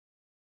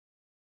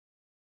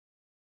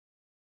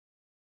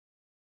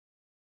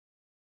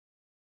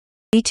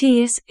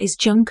BTS's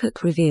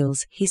Jungkook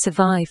reveals he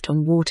survived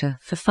on water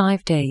for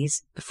 5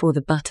 days before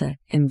the Butter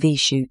MV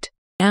shoot.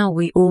 Now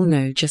we all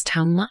know just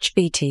how much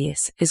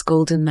BTS's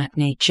golden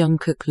magnate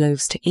Jungkook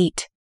loves to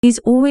eat. He's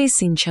always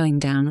seen chowing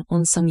down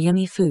on some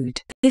yummy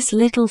food. This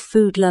little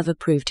food lover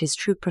proved his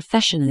true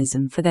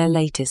professionalism for their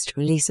latest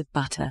release of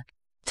Butter.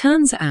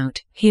 Turns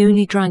out, he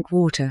only drank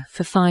water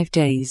for 5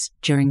 days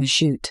during the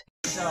shoot.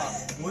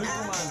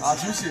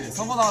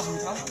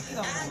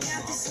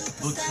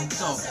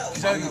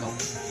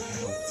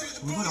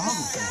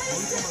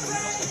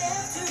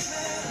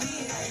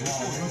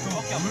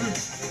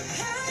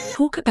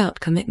 Talk about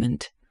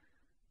commitment.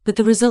 But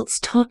the results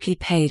totally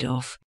paid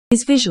off.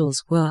 His visuals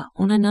were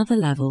on another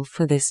level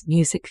for this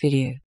music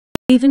video.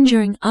 Even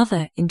during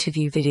other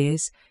interview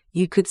videos,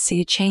 you could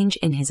see a change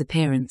in his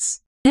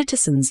appearance.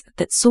 Netizens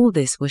that saw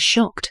this were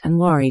shocked and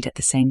worried at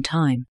the same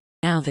time.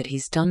 Now that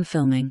he's done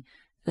filming,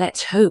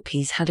 let's hope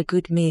he's had a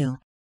good meal.